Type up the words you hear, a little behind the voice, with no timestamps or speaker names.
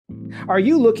Are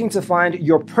you looking to find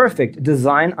your perfect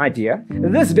design idea?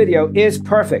 This video is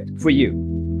perfect for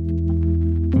you.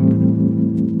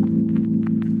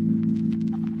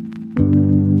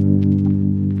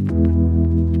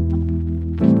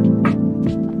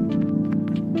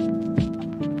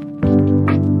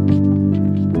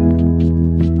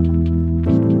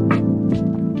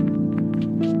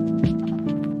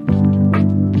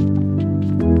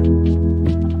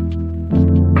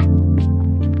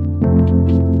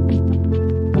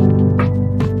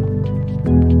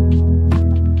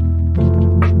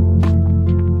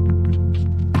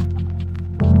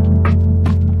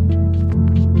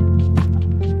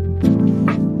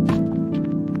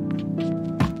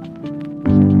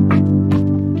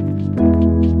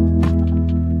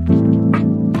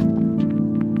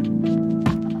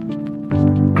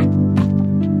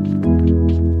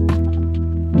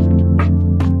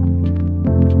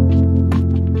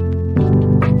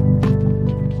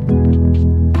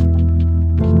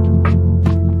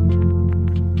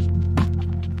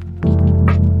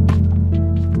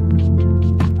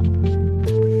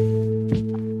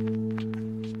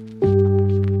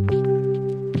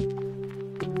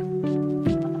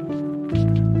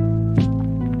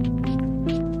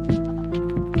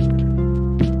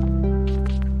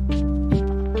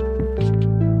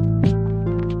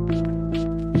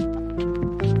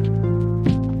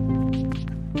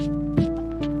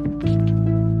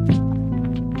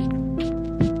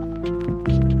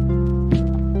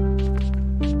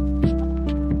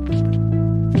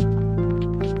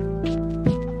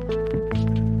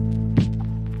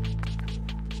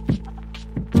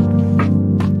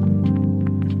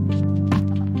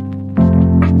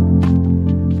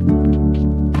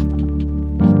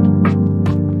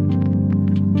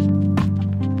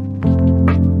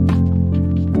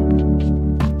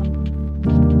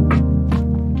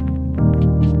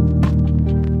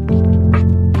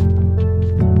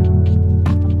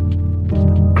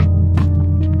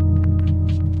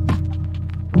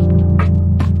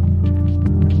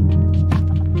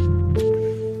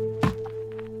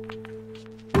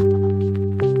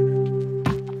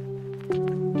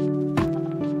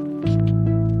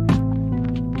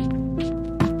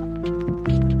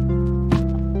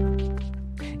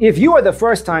 If you are the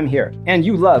first time here and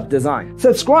you love design,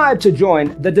 subscribe to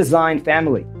join the design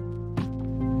family.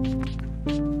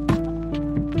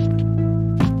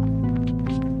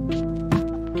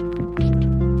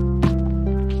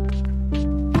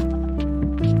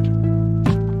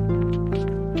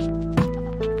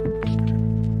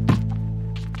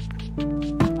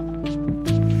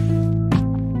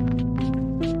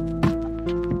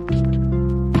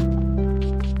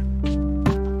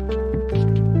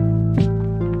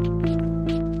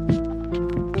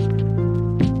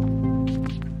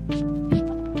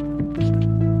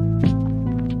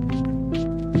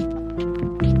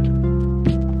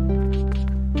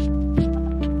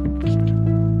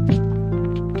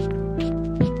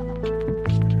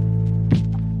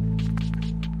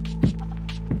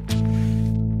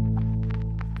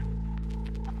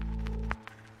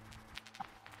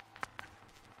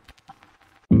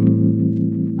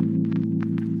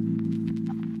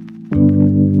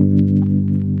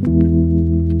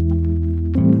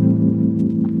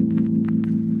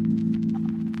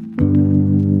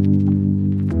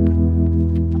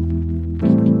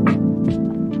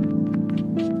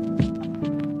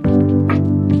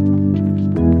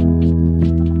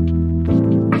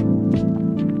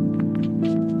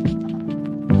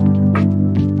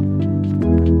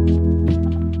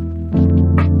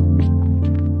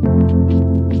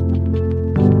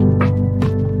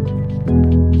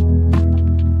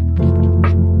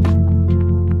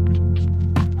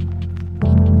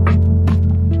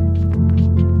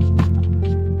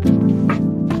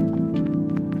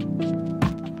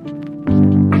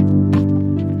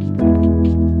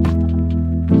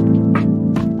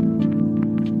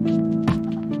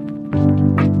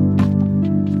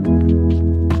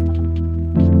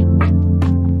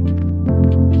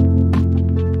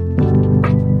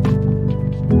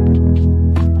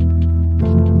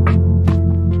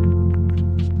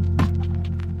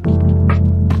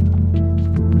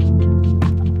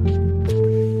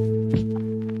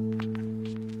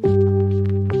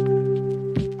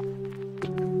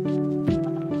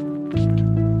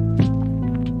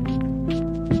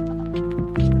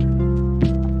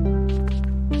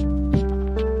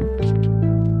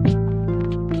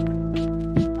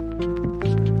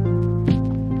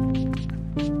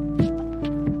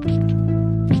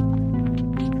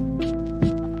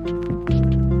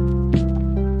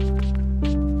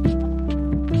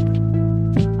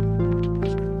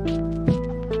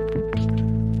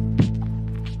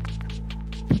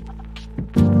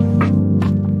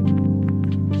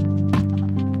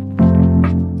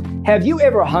 Have you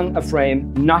ever hung a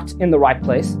frame not in the right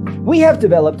place? We have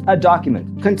developed a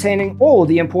document containing all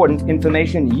the important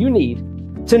information you need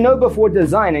to know before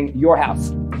designing your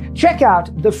house. Check out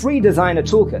the free designer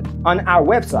toolkit on our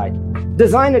website,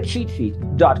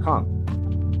 designercheatsheet.com.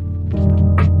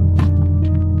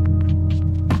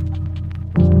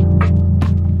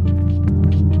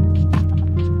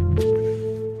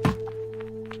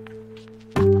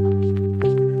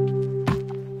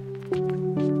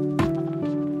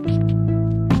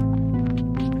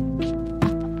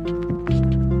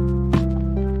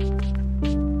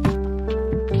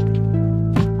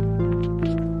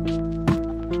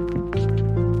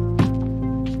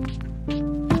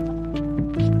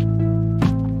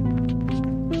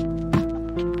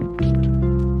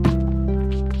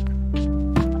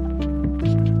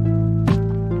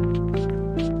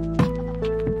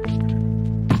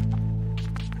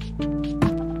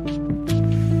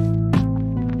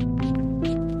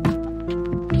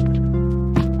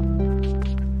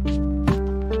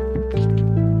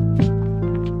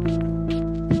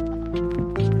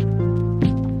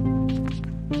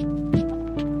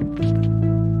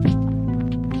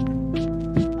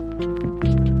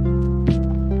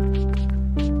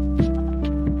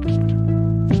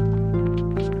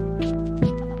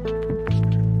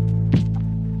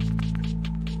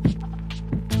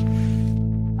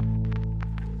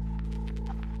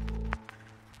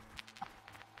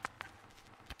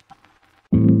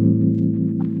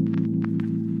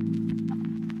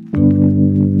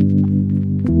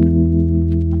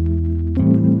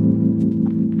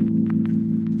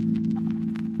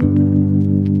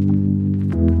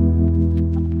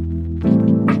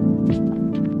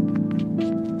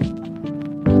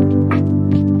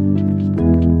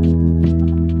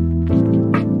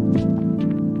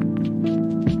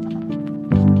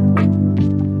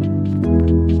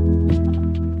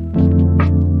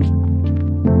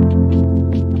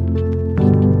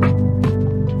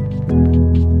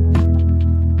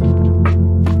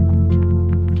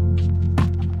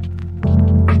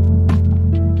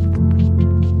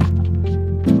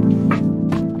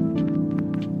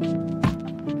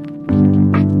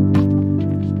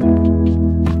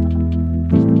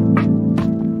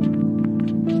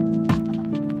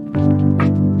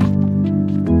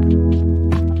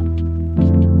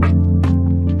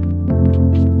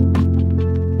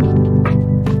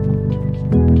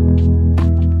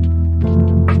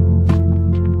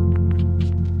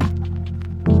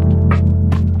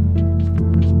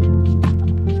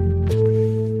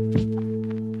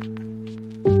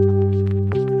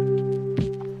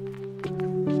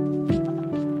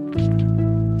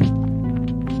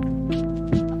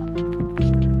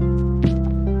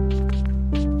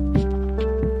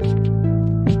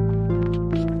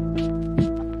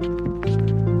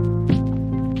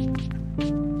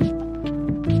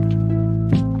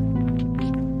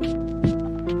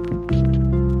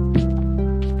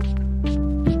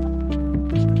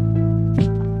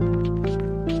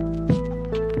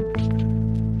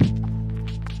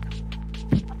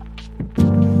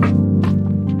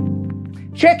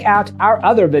 Check out our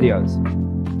other videos.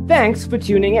 Thanks for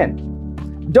tuning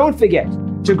in. Don't forget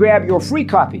to grab your free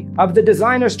copy of the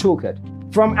Designer's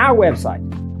Toolkit from our website,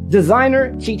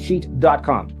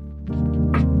 designercheatsheet.com.